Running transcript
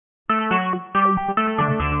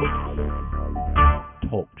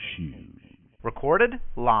Recorded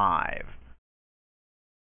live.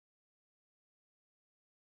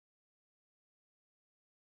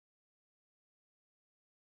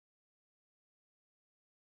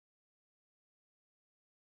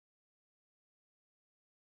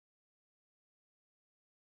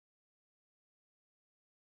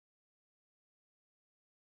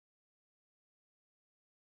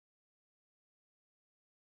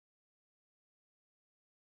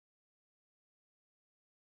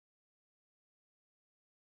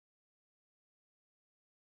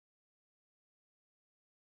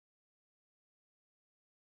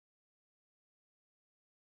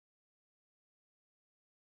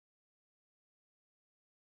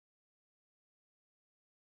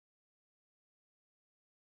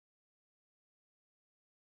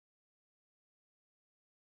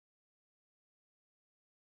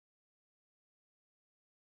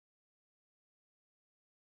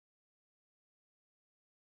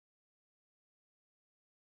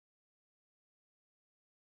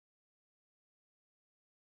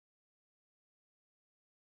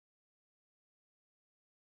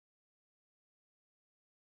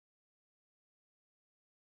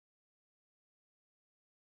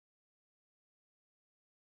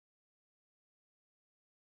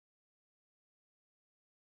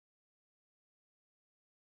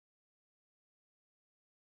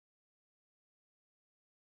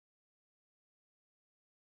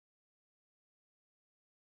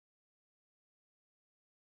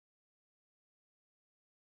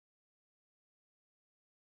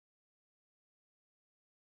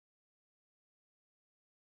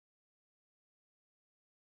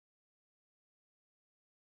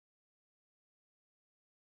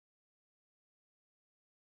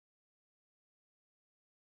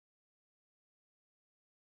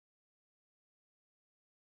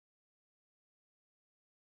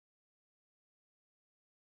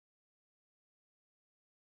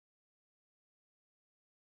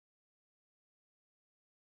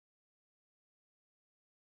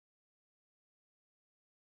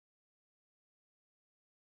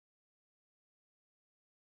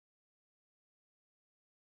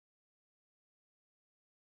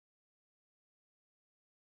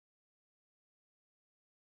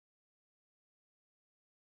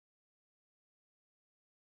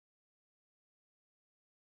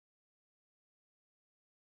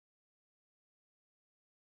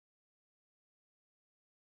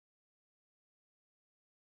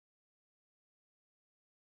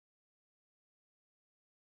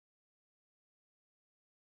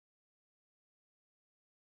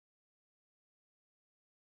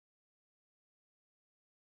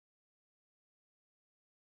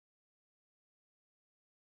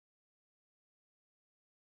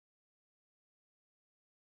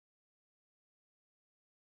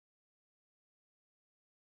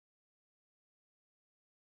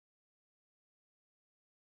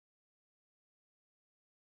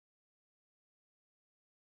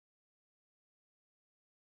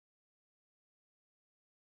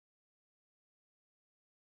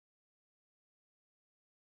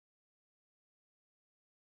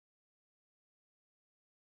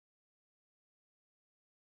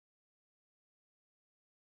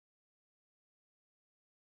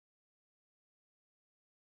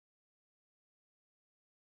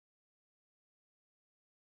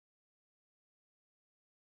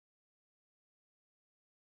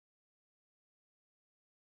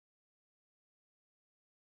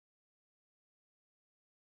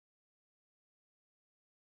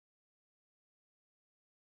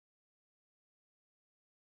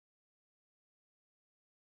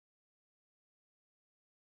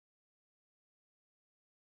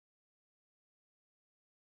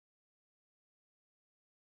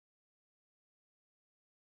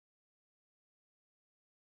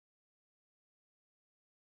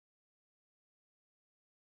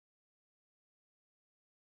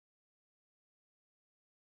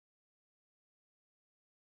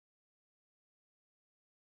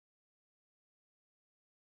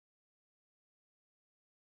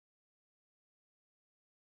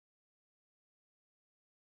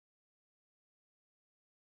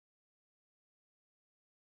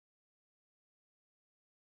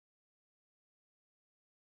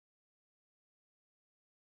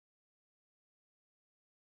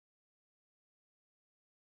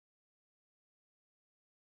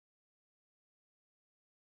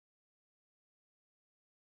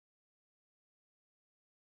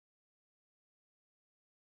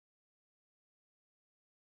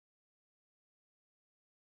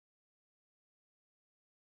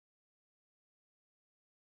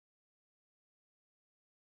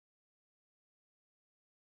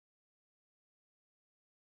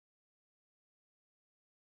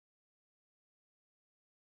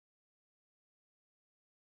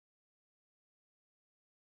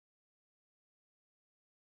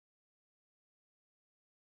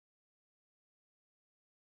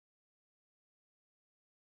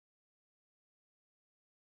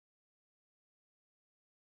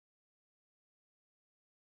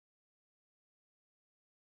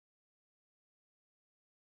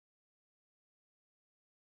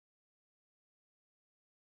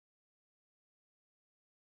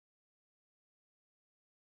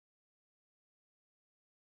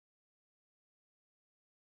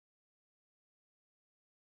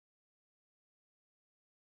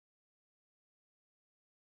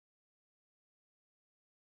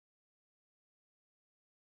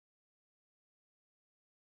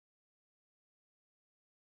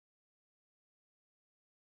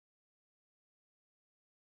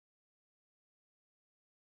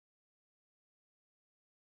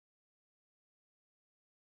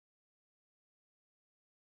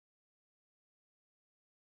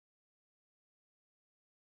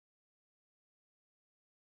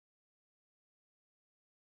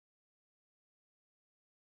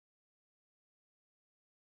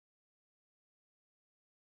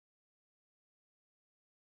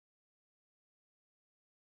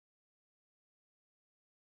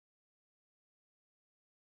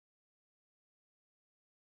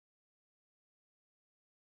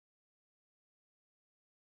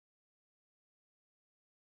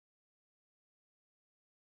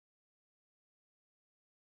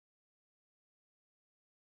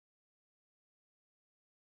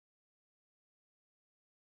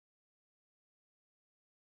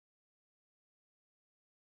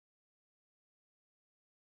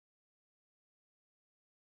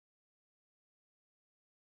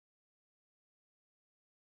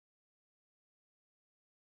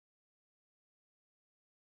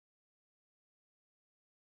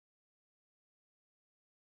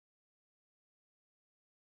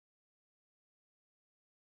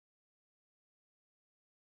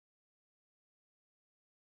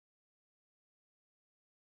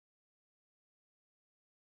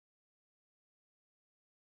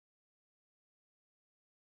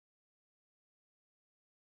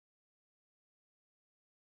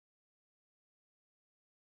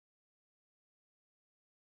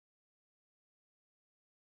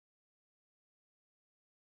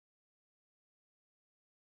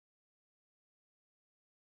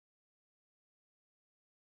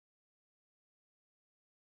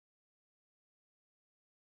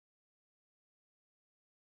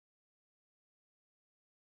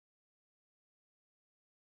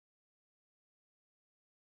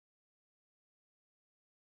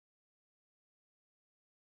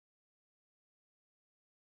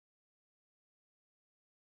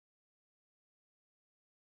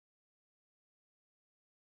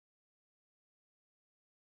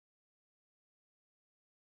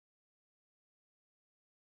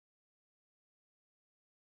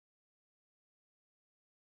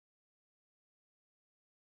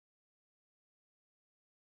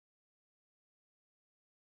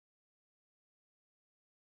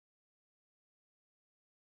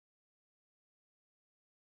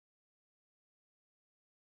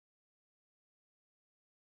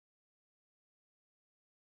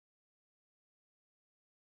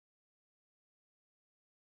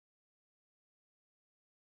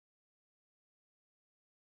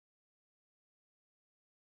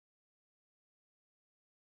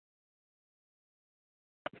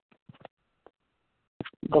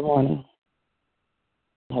 Good morning.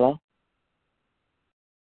 Hello?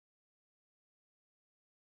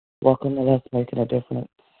 Welcome to Let's Make It a Difference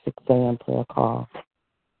 6 a.m. prayer call.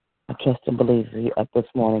 I trust and believe you up this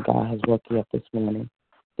morning. God has woke you up this morning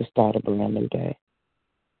to start a brand new day.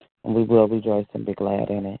 And we will rejoice and be glad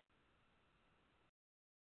in it.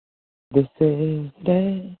 This is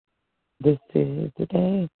the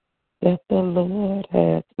day that the Lord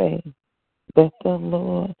has made. That the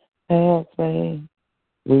Lord has made.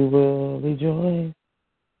 We will rejoice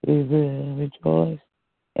and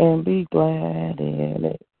be glad in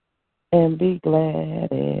it. And be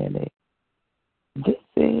glad in it. This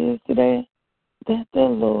is the day that the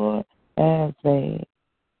Lord has made.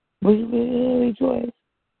 We will rejoice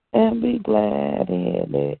and be glad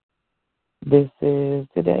in it. This is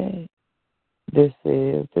the day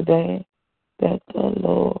that the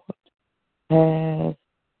Lord has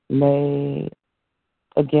made.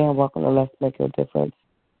 Again, welcome to Let's Make a Difference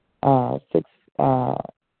 6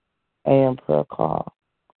 a.m. prayer call.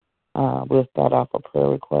 We'll start off a prayer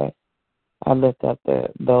request. I lift up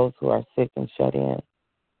those who are sick and shut in,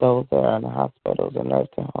 those that are in the hospitals and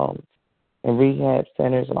nursing homes, and rehab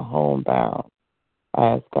centers and homebound. I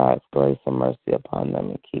ask God's grace and mercy upon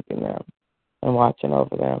them and keeping them and watching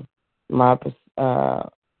over them.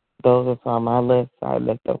 Those that's on my list, I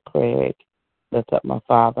lift up Craig, lift up my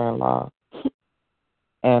father-in-law,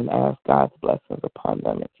 and ask God's blessings upon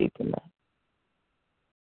them and keeping them.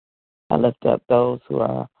 I lift up those who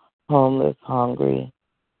are homeless, hungry,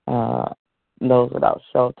 those without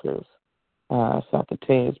shelters. So I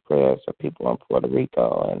continue prayers for people in Puerto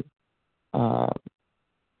Rico and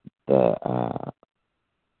the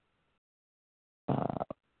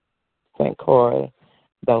St. Croix,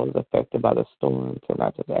 those affected by the storms, and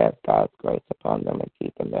I just ask God's grace upon them and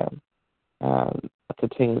keeping them.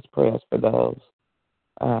 Continuous prayers for those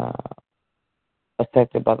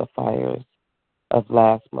affected by the fires of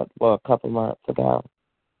last month, well, a couple months ago,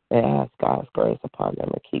 and ask God's grace upon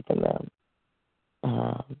them and keeping them.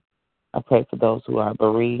 I pray for those who are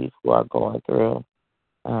bereaved, who are going through,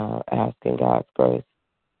 asking God's grace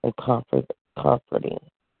and comforting.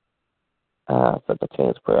 So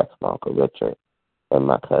continuous prayers for my Uncle Richard and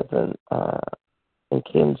my cousin and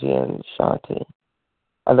Kenji and Shanti.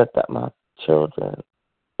 I lift up my children,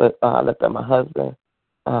 I lift up my husband,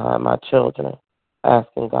 my children,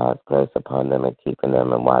 asking God's grace upon them and keeping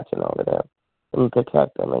them and watching over them and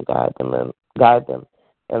protect them and guide them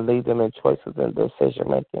and lead them in choices and decision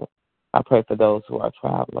making. I pray for those who are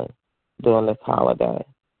traveling during this holiday.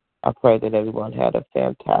 I pray that everyone had a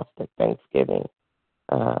fantastic Thanksgiving,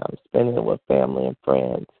 spending it with family and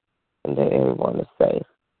friends, and that everyone is safe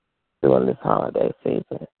during this holiday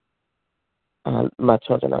season. My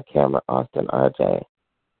children are Cameron, Austin, RJ,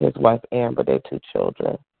 his wife Amber, their 2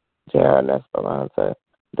 children, Jared and Esperanza,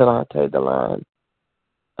 Delonte, Delon,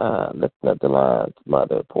 lifting up Delon's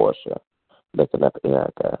mother, Portia, lifting up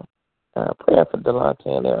Erica, praying for Delonte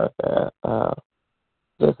and Erica,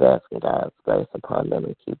 just asking God's grace upon them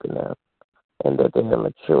and keeping them, and that they're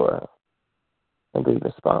mature and be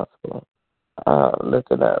responsible.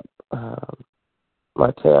 Lifting up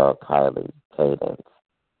Martell, Kylie, Cadence,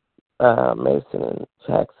 Mason and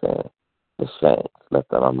Jackson, the Shanks,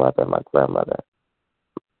 lifting up my mother and my grandmother,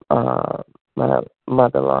 my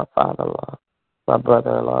mother-in-law, father-in-law, my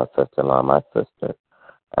brother-in-law, sister-in-law, my sister,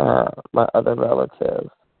 my other relatives,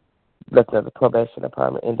 lifting up the probation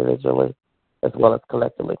department individually as well as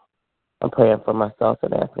collectively. I'm praying for myself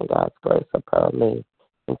and asking God's grace upon me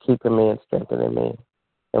and keeping me and strengthening me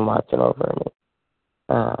and watching over me.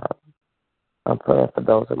 I'm praying for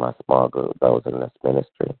those in my small group, those in this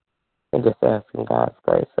ministry, and just asking God's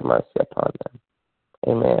grace and mercy upon them.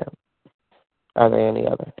 Amen. Are there any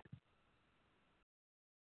other?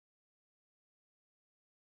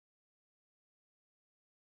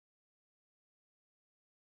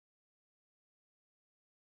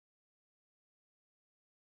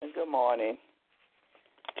 Good morning.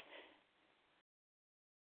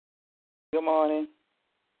 Good morning.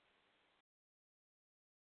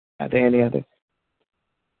 Are there any others?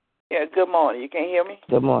 Yeah, good morning. You can't hear me?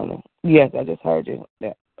 Good morning. Yes, I just heard you.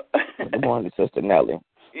 Yeah. Good morning, Sister Nellie.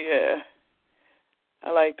 Yeah.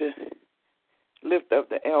 I like to lift up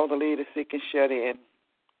the elderly, the sick and shut in.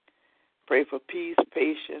 Pray for peace,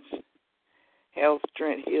 patience, health,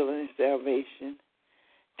 strength, healing, and salvation,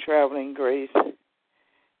 traveling grace.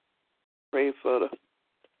 Pray for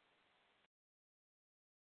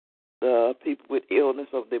the people with illness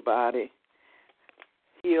of their body,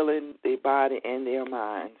 healing their body and their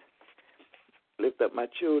minds. Lift up my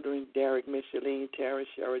children, Derek, Micheline, Tara,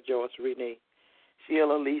 Shara, Joyce, Renee,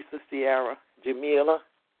 Sheila, Lisa, Sierra, Jamila,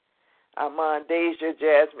 Our mom, Deja,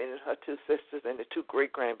 Jasmine, and her 2 sisters, and the 2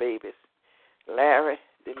 great-grandbabies. Larry,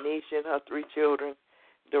 Denisha, and her 3 children.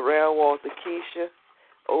 Darrell, Walter, Keisha,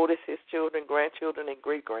 Otis, his children, grandchildren, and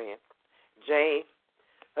great-grand. Jane,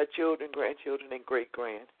 her children, grandchildren, and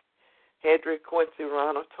great-grand. Hedrick, Quincy,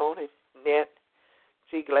 Ronald, Tony, Nat,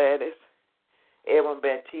 T. Gladys, Evan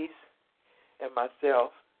Baptiste, and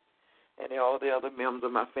myself, and all the other members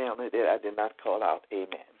of my family that I did not call out.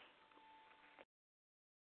 Amen.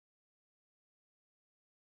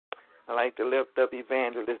 I'd like to lift up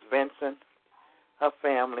Evangelist Vincent, her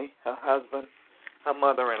family, her husband, her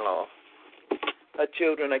mother-in-law. Her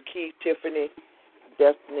children are Keith, Tiffany,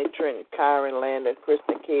 Destiny, Trent, Kyron, Landon,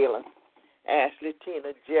 Kristen, Kayla, Ashley,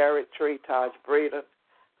 Tina, Jared, Trey, Taj, Braden,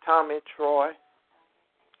 Tommy, Troy,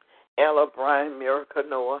 Ella, Brian, Miracle,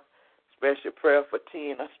 Noah. Special prayer for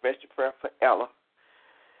Tina, special prayer for Ella,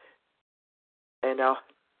 and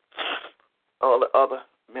all the other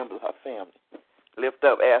members of her family. Lift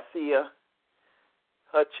up Asia,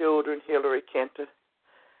 her children, Hillary, Kenta,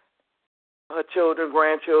 her children,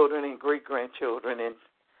 grandchildren, and great-grandchildren, and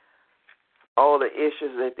all the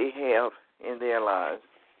issues that they have in their lives.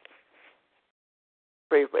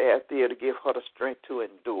 Pray for Athea to give her the strength to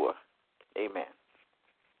endure. Amen.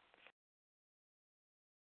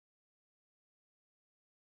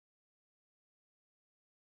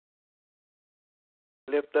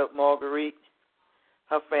 Lift up Marguerite,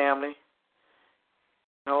 her family,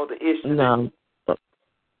 and all the issues. No.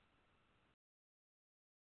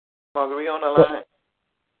 Marguerite on the line?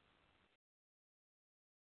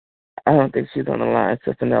 I don't think she's on the line,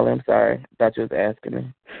 Sister Nellie. I'm sorry. I thought you was asking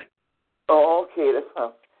me. Oh, okay. That's how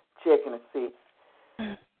I'm checking to see.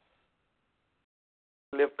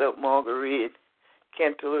 Lift up Marguerite,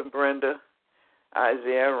 Kental and Brenda,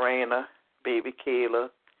 Isaiah, Raina, baby Kayla,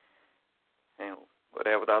 and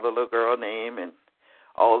whatever the other little girl name, and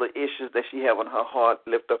all the issues that she have on her heart.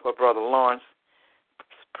 Lift up her brother Lawrence.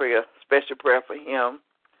 Prayer, special prayer for him.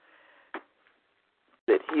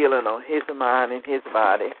 That healing on his mind and his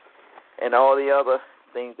body, and all the other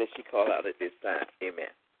things that she called out at this time. Amen.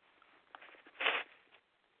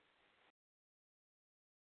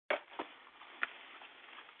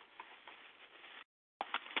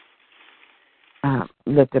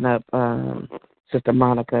 Lifting up Sister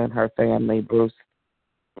Monica and her family, Bruce,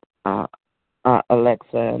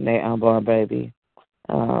 Alexa and their unborn baby,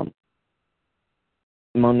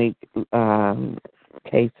 Monique,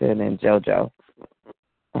 Kaysen, and JoJo.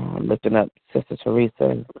 Lifting up Sister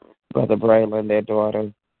Teresa, Brother Braylon, their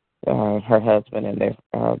daughter, her husband, and their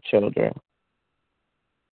children.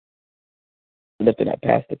 Lifting up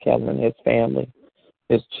Pastor Kevin and his family,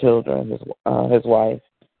 his children, his wife,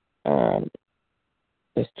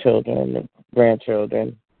 his children,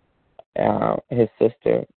 grandchildren, his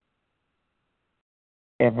sister,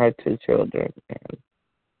 and her 2 children, and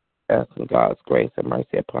asking God's grace and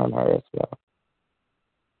mercy upon her as well.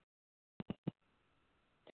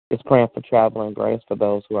 Just praying for traveling grace for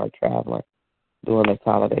those who are traveling during this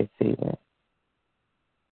holiday season.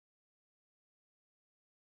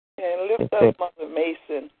 And lift up Mother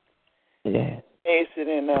Mason. Yes. Mason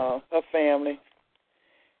and her family.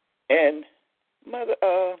 And Mother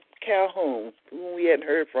Calhoun, whom we hadn't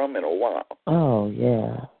heard from in a while. Oh,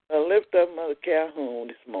 yeah. Lift up Mother Calhoun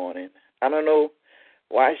this morning. I don't know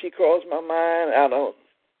why she crossed my mind. I don't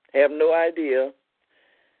have no idea.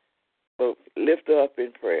 But lift her up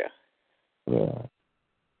in prayer. Yeah.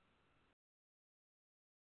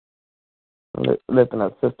 Lifting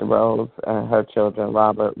up Sister Rose and her children,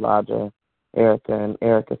 Robert, Roger, Erica, and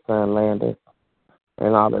Erica's son, Landis,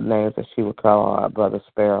 and all the names that she would call our Brother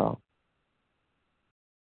Sparrow.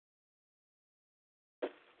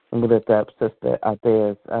 And we lift up Sister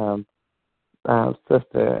Athea's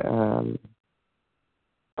sister.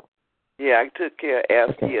 Yeah, I took care of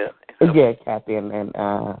Althea. Yeah, Kathy and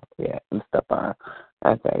Stefan.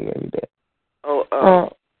 I say, yeah, you did.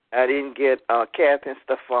 I didn't get Kathy and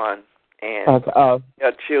Stefan and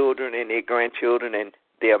their children and their grandchildren and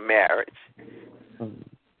their marriage.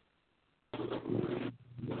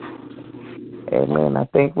 Amen. I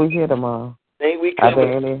think we hit them all. Are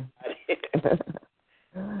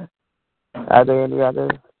there any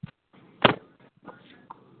others?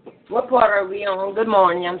 What part are we on? Good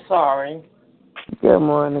morning. I'm sorry. Good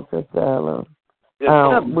morning, Sister Ellen.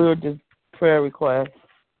 We were just prayer requests.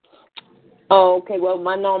 Oh, okay. Well,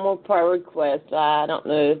 my normal prayer request, I don't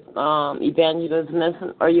know if Evangelist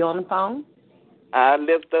Vincent, are you on the phone? I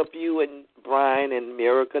lift up you and Brian and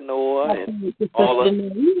Miracle Noah and all the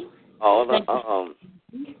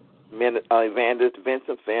Evangelist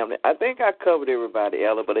Vincent family. I think I covered everybody,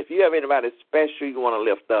 Ella, but if you have anybody special you want to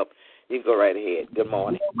lift up, You go right ahead. Good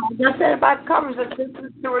morning. Just said about covers of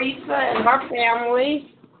Sister Teresa and her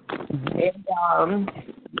family, and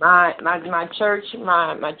my church,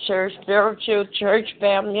 my church, spiritual church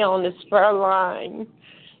family on this prayer line,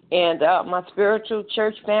 and my spiritual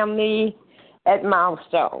church family at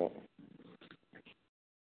Milestone.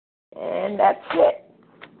 And that's it.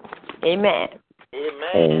 Amen.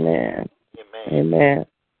 Amen. Amen.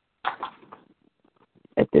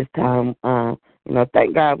 At this time,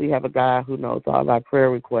 thank God we have a God who knows all our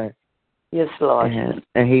prayer requests. Yes, Lord.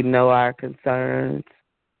 And He knows our concerns,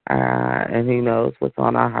 and He knows what's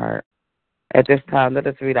on our heart. At this time, let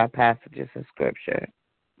us read our passages of Scripture.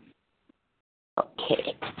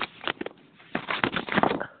 Okay.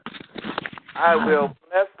 I will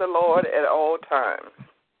bless the Lord at all times.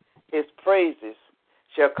 His praises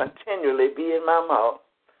shall continually be in my mouth.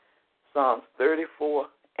 Psalms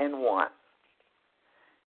 34:1.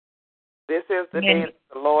 This is the day that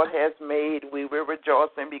the Lord has made. We will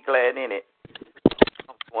rejoice and be glad in it.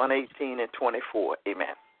 Psalms 118:24.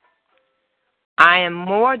 Amen. I am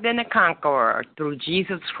more than a conqueror through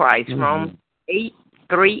Jesus Christ. Romans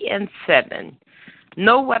 8:3-7.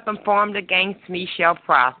 No weapon formed against me shall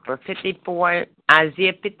prosper.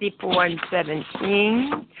 Isaiah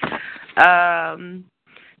 54:17.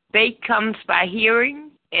 Faith comes by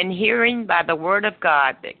hearing, and hearing by the word of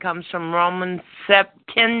God. That comes from Romans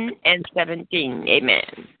 10:17.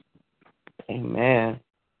 Amen. Amen.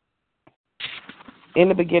 In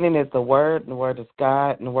the beginning is the Word, and the Word is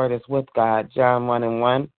God, and the Word is with God. John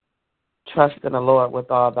 1:1. Trust in the Lord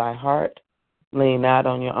with all thy heart. Lean not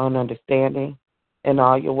on your own understanding. In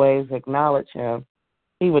all your ways acknowledge Him.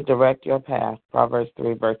 He would direct your path. Proverbs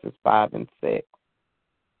 3:5-6.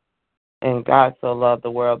 And God so loved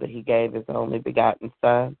the world that He gave His only begotten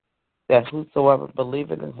Son, that whosoever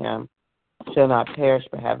believeth in Him shall not perish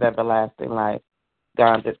but have everlasting life.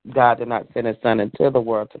 God did not send His Son into the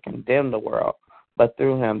world to condemn the world, but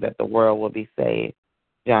through Him that the world will be saved.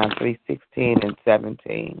 John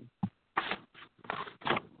 3:16-17.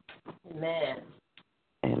 Amen.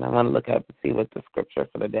 And I want to look up and see what the scripture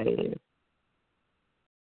for the day is.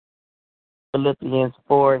 Philippians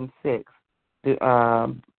 4:6.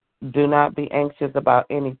 Do not be anxious about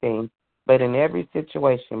anything, but in every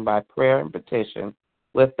situation, by prayer and petition,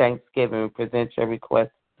 with thanksgiving, present your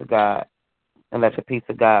requests to God, and let the peace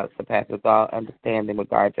of God surpasses all understanding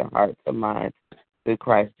regard your hearts and minds through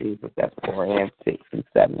Christ Jesus. That's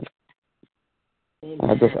 4:6-7.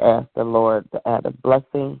 I just ask the Lord to add a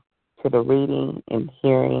blessing to the reading and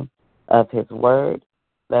hearing of His Word.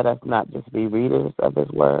 Let us not just be readers of His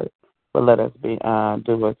Word, but let us be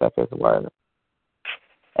doers of His Word.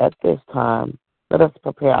 At this time, let us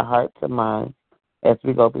prepare our hearts and minds as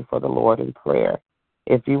we go before the Lord in prayer.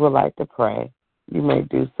 If you would like to pray, you may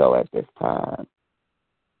do so at this time.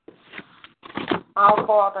 Our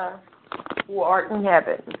Father, who art in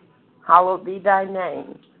heaven, hallowed be thy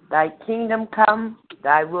name. Thy kingdom come,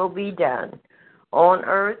 thy will be done, on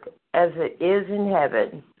earth as it is in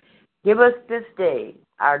heaven. Give us this day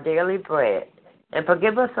our daily bread, and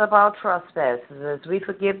forgive us of our trespasses as we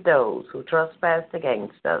forgive those who trespass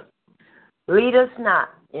against us. Lead us not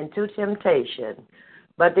into temptation,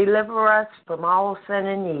 but deliver us from all sin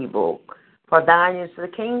and evil. For thine is the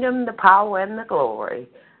kingdom, the power, and the glory,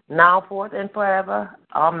 now forth and forever.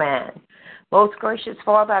 Amen. Most gracious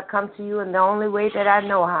Father, I come to you in the only way that I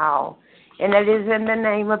know how, and that is in the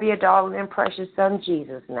name of your darling and precious Son,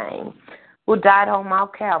 Jesus' name, who died on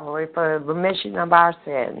Mount Calvary for the remission of our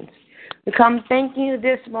sins. We come thanking you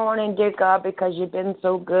this morning, dear God, because you've been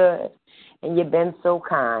so good and you've been so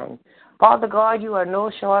kind. Father God, you are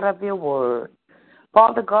no short of your word.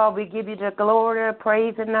 Father God, we give you the glory, the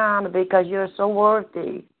praise, and the honor because you're so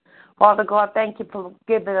worthy. Father God, thank you for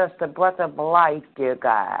giving us the breath of life, dear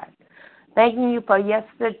God. Thanking you for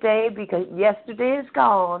yesterday because yesterday is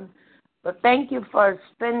gone. But thank you for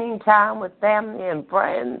spending time with family and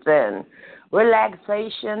friends and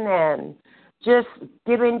relaxation and just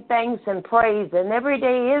giving thanks and praise. And every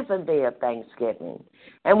day is a day of thanksgiving.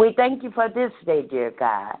 And we thank you for this day, dear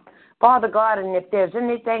God. Father God, and if there's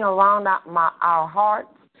anything around our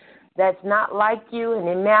hearts that's not like you,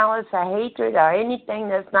 any malice or hatred or anything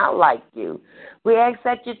that's not like you, we ask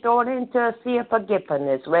that you throw it into a sea of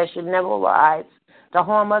forgiveness where it should never rise to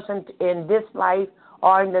harm us in this life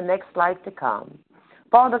or in the next life to come.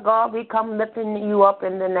 Father God, we come lifting you up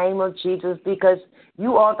in the name of Jesus because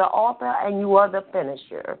you are the author and you are the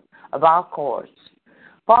finisher of our course.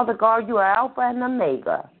 Father God, you are Alpha and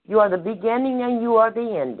Omega. You are the beginning and you are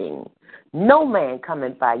the ending. No man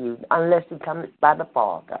cometh by you unless he cometh by the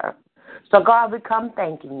Father. So, God, we come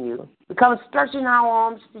thanking you. We come stretching our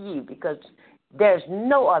arms to you because there's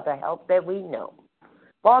no other help that we know.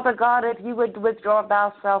 Father God, if you would withdraw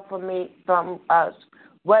thyself from us,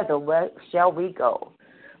 where shall we go?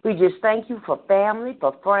 We just thank you for family,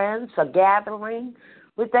 for friends, for gathering.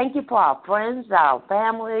 We thank you for our friends, our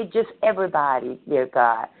family, just everybody, dear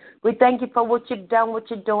God. We thank you for what you've done, what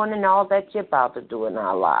you're doing, and all that you're about to do in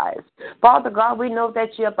our lives. Father God, we know that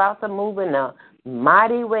you're about to move in a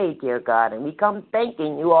mighty way, dear God, and we come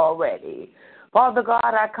thanking you already. Father God,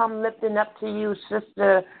 I come lifting up to you,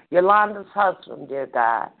 Sister Yolanda's husband, dear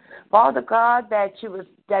God. Father God, that you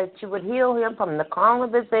would heal him from the crown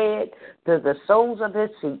of his head to the soles of his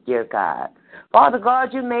feet, dear God. Father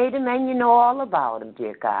God, you made him and you know all about him,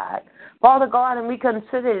 dear God. Father God, and we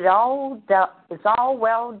consider it all done. It's all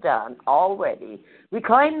well done already. We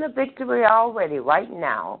claim the victory already right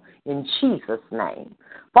now in Jesus' name.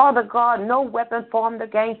 Father God, no weapon formed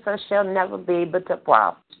against us shall never be able to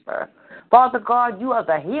prosper. Father God, you are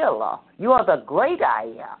the healer. You are the great I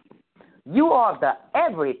am. You are the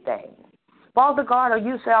everything. Father God,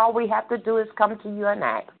 you say all we have to do is come to you and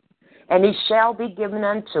ask, and it shall be given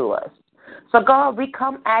unto us. So God, we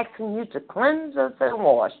come asking you to cleanse us and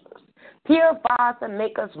wash us, purify us and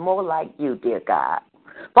make us more like you, dear God.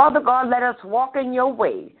 Father God, let us walk in your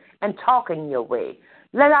way and talk in your way.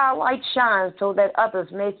 Let our light shine so that others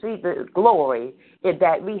may see the glory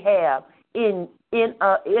that we have in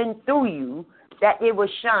through you, that it will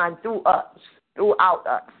shine through us, throughout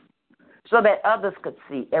us, so that others could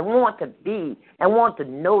see and want to be and want to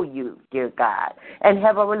know you, dear God, and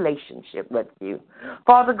have a relationship with you.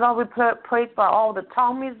 Father God, we pray for all the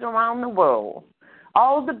Tommies around the world,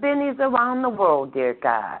 all the Bennies around the world, dear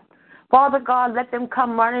God. Father God, let them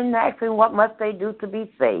come running and asking what must they do to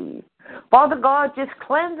be saved. Father God, just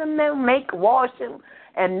cleanse them and wash them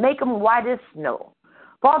and make them white as snow.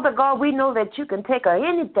 Father God, we know that you can take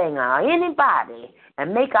anything or anybody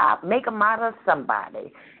and make them out of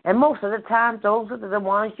somebody. And most of the time, those are the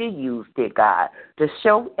ones you use, dear God, to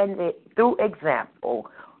show through example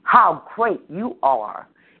how great you are.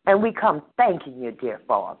 And we come thanking you, dear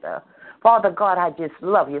Father. Father God, I just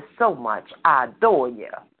love you so much. I adore you.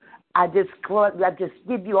 I just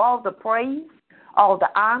give you all the praise, all the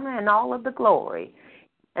honor, and all of the glory.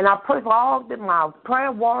 And I pray for all of my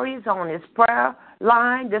prayer warriors on this prayer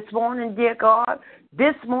line this morning, dear God,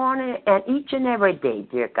 this morning and each and every day,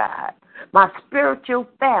 dear God. My spiritual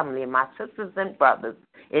family, my sisters and brothers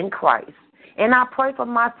in Christ. And I pray for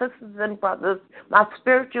my sisters and brothers, my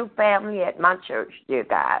spiritual family at my church, dear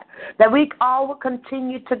God, that we all will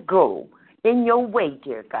continue to grow in your way,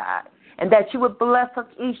 dear God, and that you would bless us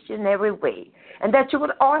each and every way, and that you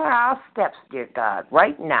would order our steps, dear God,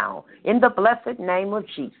 right now, in the blessed name of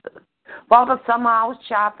Jesus. Father, some are out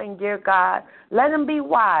shopping, dear God. Let them be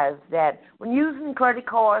wise that when using credit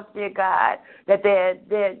cards, dear God, that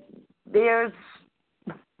there's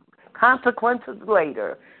consequences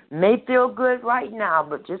later. May feel good right now,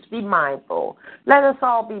 but just be mindful. Let us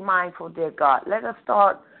all be mindful, dear God. Let us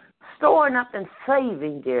start storing up and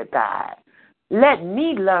saving, dear God. Let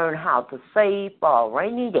me learn how to save for a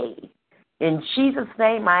rainy day. In Jesus'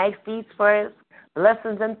 name, I ask these prayers,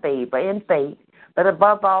 blessings and favor in faith. But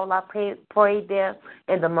above all, I pray there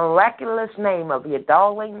in the miraculous name of your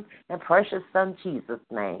darling and precious Son, Jesus'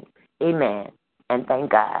 name. Amen. And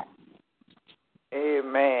thank God.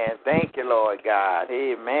 Amen. Thank you, Lord God.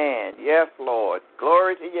 Amen. Yes, Lord.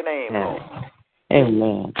 Glory to your name, Lord.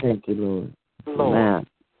 Amen. Thank you, Lord. Amen.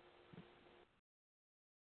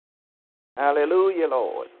 Hallelujah,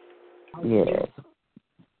 Lord. Yes.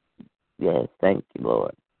 Yes, thank you,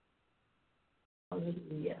 Lord.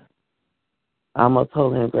 Hallelujah. Our most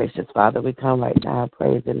holy and gracious Father, we come right now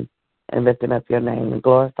praising and lifting up your name and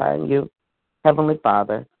glorifying you. Heavenly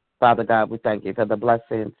Father, Father God, we thank you for the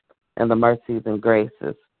blessings and the mercies and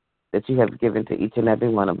graces that you have given to each and every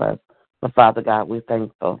one of us. But Father God, we're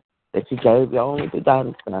thankful that you gave your only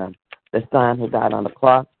begotten Son, the Son who died on the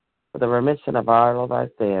cross for the remission of all of our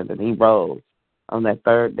sins, and he rose on that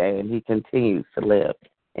third day, and he continues to live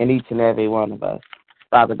in each and every one of us.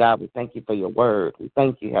 Father God, we thank you for your word. We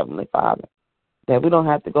thank you, Heavenly Father, that we don't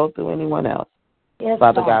have to go through anyone else. Yes,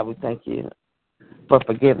 Father God, we thank you for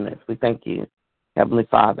forgiveness. We thank you, Heavenly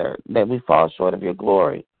Father, that we fall short of your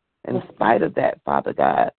glory. In spite of that, Father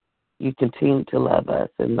God, you continue to love us.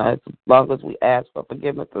 And as long as we ask for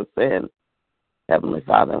forgiveness of sin, Heavenly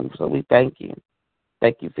Father, so we thank you.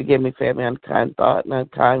 Thank you. Forgive me for every unkind thought and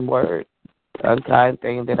unkind word, unkind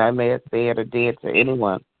thing that I may have said or did to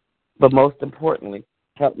anyone. But most importantly,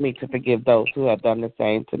 help me to forgive those who have done the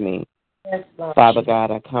same to me. Yes, Lord. Father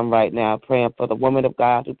God, I come right now praying for the woman of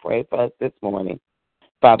God who prayed for us this morning.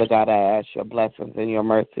 Father God, I ask your blessings and your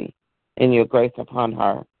mercy and your grace upon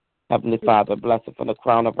her. Heavenly Father, bless her from the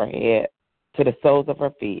crown of her head to the soles of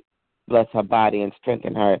her feet. Bless her body and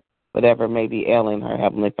strengthen her, whatever may be ailing her,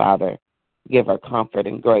 Heavenly Father. Give her comfort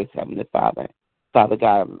and grace, Heavenly Father. Father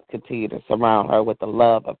God, continue to surround her with the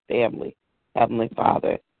love of family, Heavenly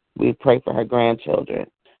Father. We pray for her grandchildren,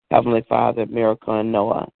 Heavenly Father, Miracle and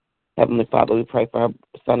Noah. Heavenly Father, we pray for her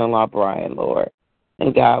son-in-law, Brian, Lord.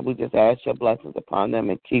 And God, we just ask your blessings upon them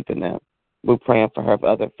and keeping them. We're praying for her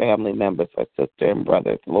other family members, her sister and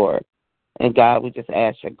brothers, Lord. And God, we just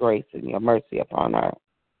ask your grace and your mercy upon her.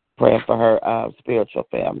 Praying for her spiritual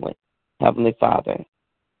family, Heavenly Father.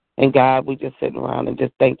 And God, we just sit around and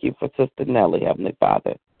just thank you for Sister Nellie, Heavenly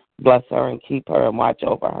Father. Bless her and keep her and watch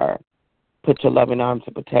over her. Put your loving arms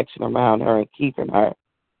of protection around her and keeping her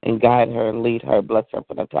and guide her and lead her. Bless her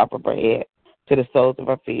from the top of her head to the soles of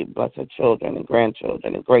her feet. Bless her children and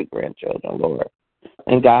grandchildren and great-grandchildren, Lord.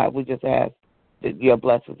 And God, we just ask that your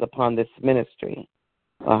blessings upon this ministry.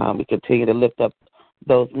 We continue to lift up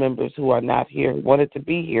those members who are not here, who wanted to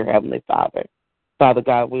be here, Heavenly Father. Father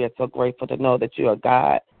God, we are so grateful to know that you are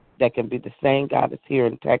God that can be the same God that's here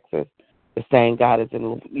in Texas, the same God is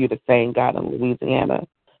in you, the same God in Louisiana,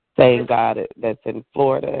 same God that's in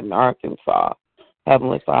Florida and Arkansas,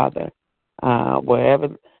 Heavenly Father. Wherever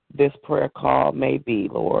this prayer call may be,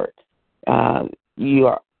 Lord, you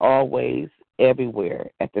are always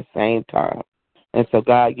everywhere at the same time. And so,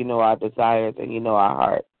 God, you know our desires and you know our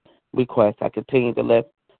heart requests. I continue to lift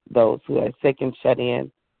those who are sick and shut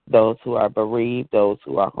in, those who are bereaved, those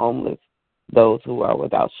who are homeless, those who are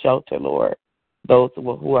without shelter, Lord, those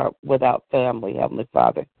who are without family, Heavenly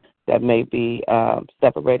Father, that may be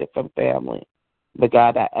separated from family. But,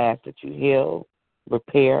 God, I ask that you heal,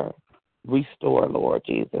 repair, restore, Lord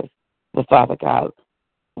Jesus. But, Father God,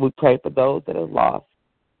 we pray for those that are lost.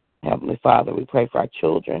 Heavenly Father, we pray for our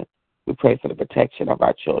children. We pray for the protection of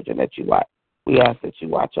our children that you watch. We ask that you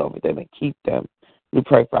watch over them and keep them. We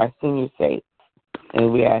pray for our senior saints,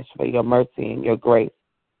 and we ask for your mercy and your grace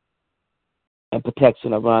and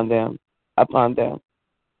protection upon them.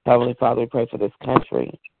 Heavenly Father, we pray for this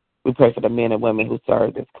country. We pray for the men and women who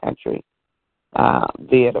serve this country,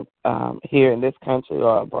 be it here in this country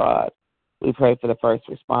or abroad. We pray for the first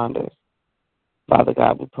responders. Father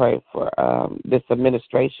God, we pray for this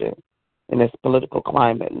administration and this political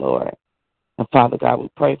climate, Lord. And Father God, we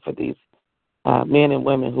pray for these men and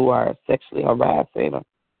women who are sexually harassing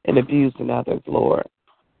and abusing others, Lord.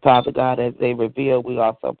 Father God, as they reveal, we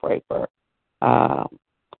also pray for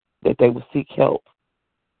that they will seek help.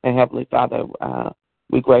 And Heavenly Father,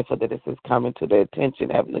 we're grateful that this is coming to their attention,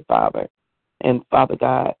 Heavenly Father. And Father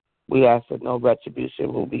God, we ask that no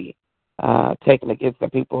retribution will be taken against the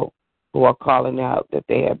people who are calling out that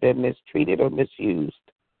they have been mistreated or misused.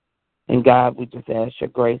 And God, we just ask your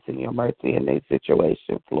grace and your mercy in these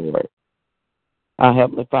situations, Lord.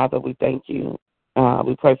 Heavenly Father, we thank you.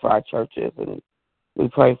 We pray for our churches and we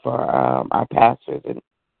pray for our pastors and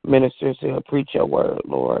ministers who preach your word,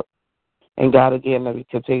 Lord. And God, again, let me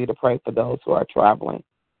continue to pray for those who are traveling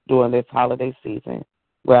during this holiday season.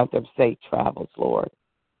 Grant them safe travels, Lord.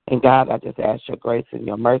 And God, I just ask your grace and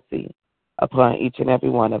your mercy upon each and every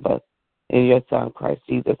one of us. In your Son, Christ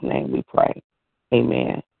Jesus' name, we pray.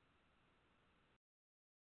 Amen.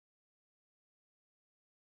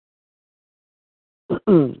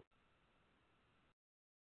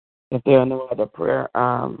 If there are no other prayer,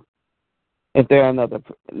 if there are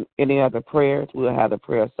any other prayers, we'll have the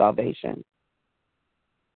prayer of salvation.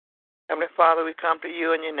 Heavenly Father, we come to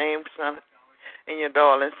you in your name, Son, in your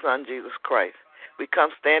darling Son, Jesus Christ. We come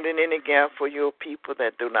standing in the gap for your people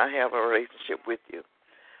that do not have a relationship with you.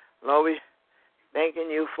 Lord, we thanking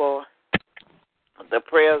you for the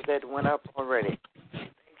prayers that went up already.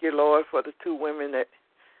 Thank you, Lord, for the two women that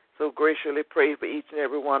so graciously prayed for each and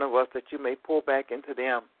every one of us, that you may pour back into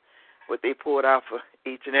them what they poured out for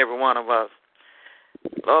each and every one of us.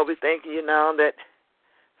 Lord, we thank you now that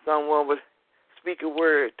someone would speak a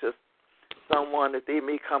word to someone that they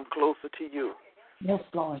may come closer to you. Yes,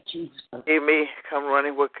 Lord Jesus. They may come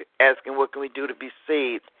running asking what can we do to be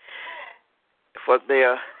saved for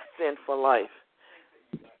their sinful life.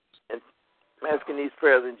 And I'm asking these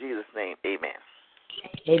prayers in Jesus' name. Amen.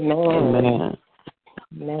 Amen. Amen.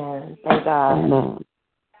 Amen. Thank God. Amen.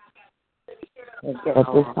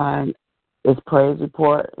 At this time, it's praise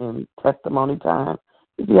report and testimony time.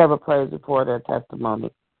 If you have a praise report or a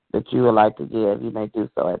testimony that you would like to give, you may do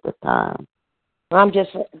so at this time. I'm just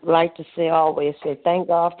like to always say thank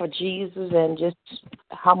God for Jesus and just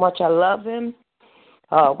how much I love him,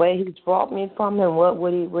 where he's brought me from and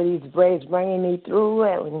what he's bringing me through.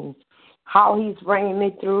 And how he's bringing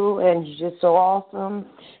me through, and he's just so awesome.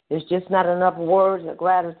 There's just not enough words of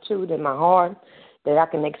gratitude in my heart that I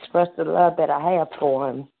can express the love that I have for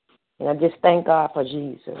him. And I just thank God for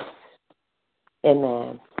Jesus.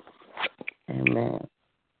 Amen. Amen.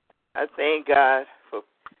 I thank God for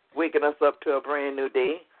waking us up to a brand new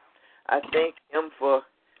day. I thank him for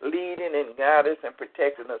leading and guiding us and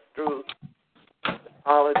protecting us through the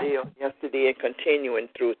holiday of yesterday and continuing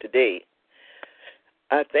through today.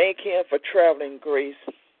 I thank him for traveling grace.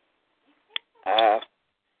 I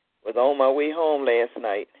was on my way home last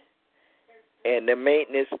night, and the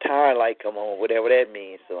maintenance tire light come on, whatever that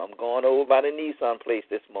means. So I'm going over by the Nissan place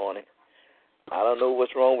this morning. I don't know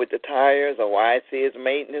what's wrong with the tires or why it says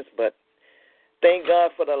maintenance, but thank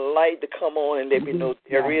God for the light to come on and let me know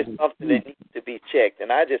there is something that needs to be checked.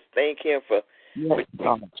 And I just thank him for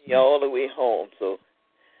protecting me all the way home. So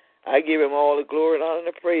I give him all the glory and honor and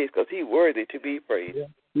the praise because he's worthy to be praised.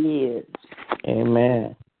 Yes.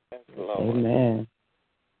 Amen. Lord. Amen.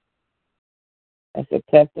 That's a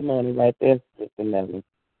testimony right there, Sister Nellie.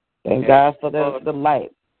 Thank God for the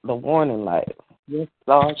light, the warning light. Yes,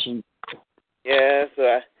 Lord. Yeah,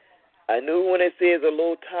 so I knew when it says a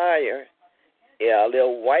low tire, a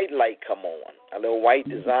little white light come on, a little white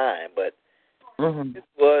design, but it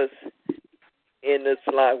was in the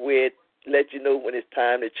slot where it let you know when it's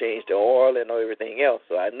time to change the oil and everything else.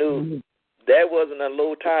 So I knew that wasn't a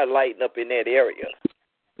low tire lighting up in that area.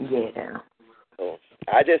 Yeah. So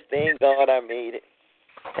I just thank God I made it.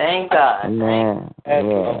 Thank God. Amen.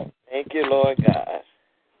 Yeah. Thank you, Lord God.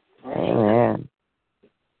 Amen.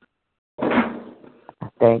 I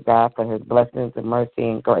thank God for his blessings and mercy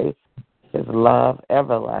and grace, his love,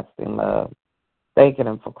 everlasting love. Thanking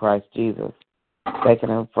him for Christ Jesus. Thanking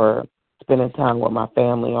him for spending time with my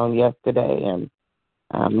family on yesterday and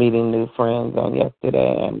meeting new friends on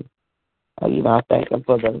yesterday. And, I thank him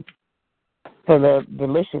for the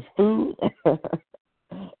delicious food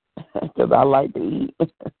because I like to eat.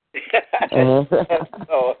 Yes,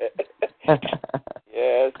 Lord.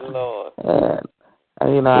 Yes, Lord.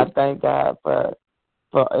 And, I thank God for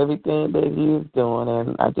everything that he's doing,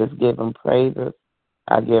 and I just give him praises.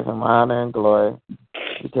 I give him honor and glory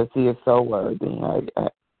because he is so worthy. I'm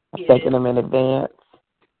thanking him in advance,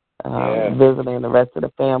 visiting the rest of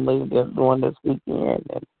the family just doing this weekend,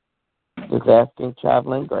 and just asking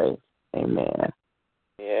traveling grace. Amen.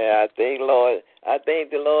 Yeah, I thank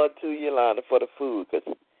the Lord too, Yolanda, for the food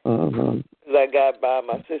because I got by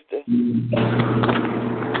my sister.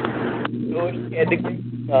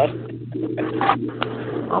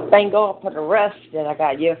 I thank God for the rest that I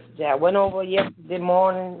got yesterday. I went over yesterday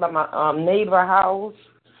morning by my neighbor house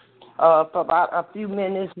for about a few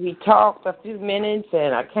minutes. We talked a few minutes,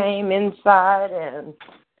 and I came inside, and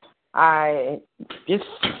I just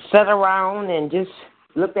sat around and just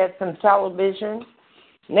looked at some television.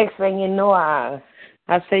 Next thing you know, I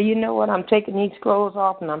say, you know what, I'm taking these clothes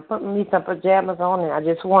off, and I'm putting me some pajamas on, and I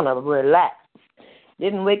just want to relax.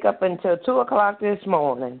 Didn't wake up until 2 o'clock this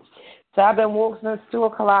morning. So I've been woke since 2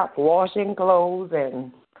 o'clock, washing clothes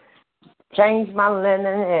and changed my linen,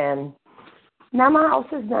 and now my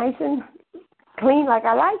house is nice and clean like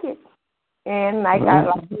I like it, and like I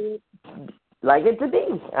like it to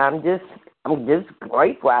be. I'm just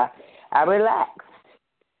grateful. I relaxed,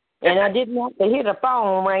 and I didn't have to hear the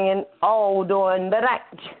phone ringing all during the night.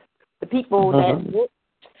 The people that work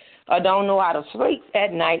or don't know how to sleep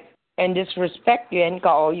at night and disrespect you and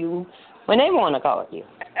call you when they want to call you.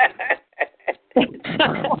 Yes,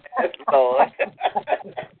 Lord.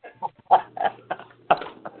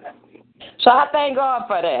 So I thank God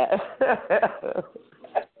for that.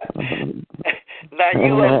 Now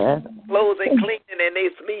you are clothes and cleaning and they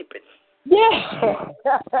sleeping. Yeah.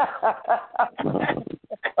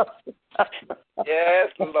 Yes,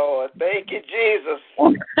 Lord. Thank you, Jesus.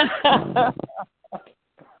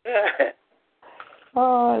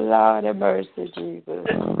 Oh, Lord have mercy, Jesus.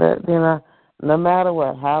 But, no matter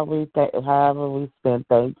what, however we spend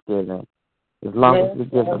Thanksgiving, as long as we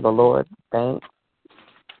give the Lord thanks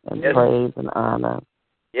and praise and honor,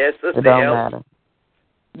 yes, it don't matter.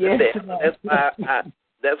 Yes,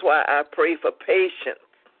 that's why I pray for patience.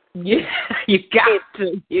 Yeah, you got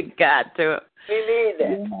to. We need that.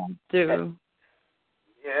 You have to.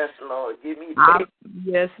 Yes, Lord. Give me patience.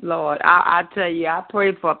 Yes, Lord. I tell you, I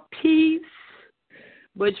pray for peace,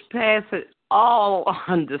 which passes all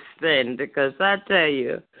understanding, because I tell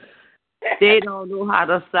you, they don't know how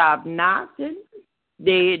to stop knocking.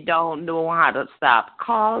 They don't know how to stop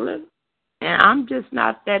calling. And I'm just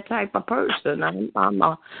not that type of person.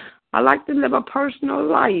 I like to live a personal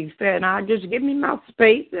life, and I just give me my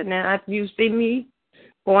space, and then if you see me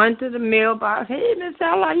going to the mailbox. Hey, Miss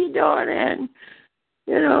Ella, how you doing? And,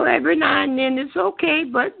 every now and then it's okay,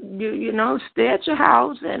 but, stay at your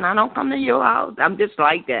house, and I don't come to your house. I'm just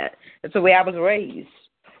like that. That's the way I was raised,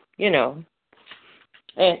 And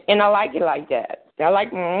I like it like that. I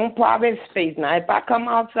like my own private space. Now, if I come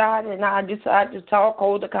outside and I decide to talk,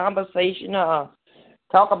 hold a conversation,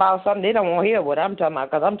 talk about something, they don't want to hear what I'm talking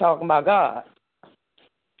about because I'm talking about God.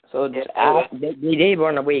 So they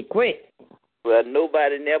run away quick. Well,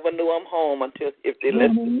 nobody never knew I'm home until if they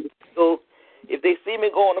let me go. If they see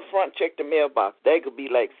me go on the front, check the mailbox. That could be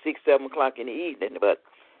like 6, 7 o'clock in the evening. But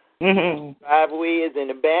driveway is in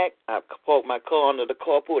the back. I park my car under the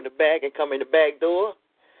carport in the back and come in the back door.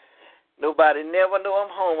 Nobody never know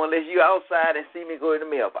I'm home unless you outside and see me go in the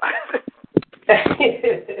mailbox.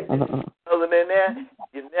 Other than that,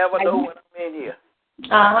 you never know when I'm in here.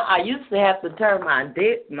 I used to have to turn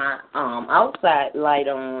my outside light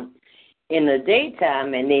on in the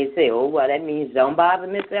daytime, and they say, "Oh, well, that means don't bother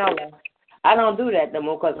Miss Ella." I don't do that no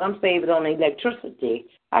more because I'm saving on electricity.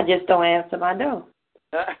 I just don't answer my door.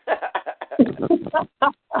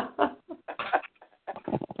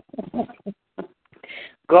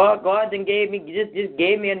 God then gave me just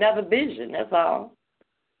gave me another vision. That's all.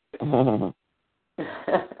 And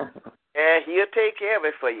He'll take care of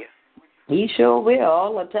it for you. He sure will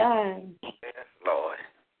all the time. Yes, Lord.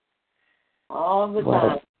 All the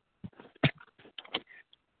time.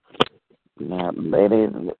 Now, ladies,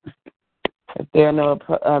 if there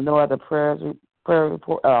are no other prayer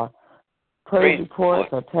reports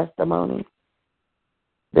or testimonies,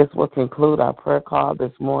 this will conclude our prayer call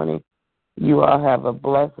this morning. You all have a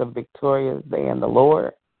blessed and victorious day in the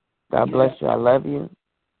Lord. God bless you. I love you.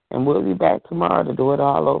 And we'll be back tomorrow to do it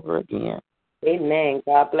all over again. Amen.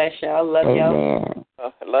 God bless y'all. Love y'all. Amen.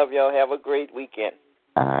 Love y'all. Have a great weekend.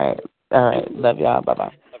 All right. Love y'all.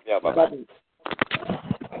 Bye-bye. Love y'all. Bye-bye.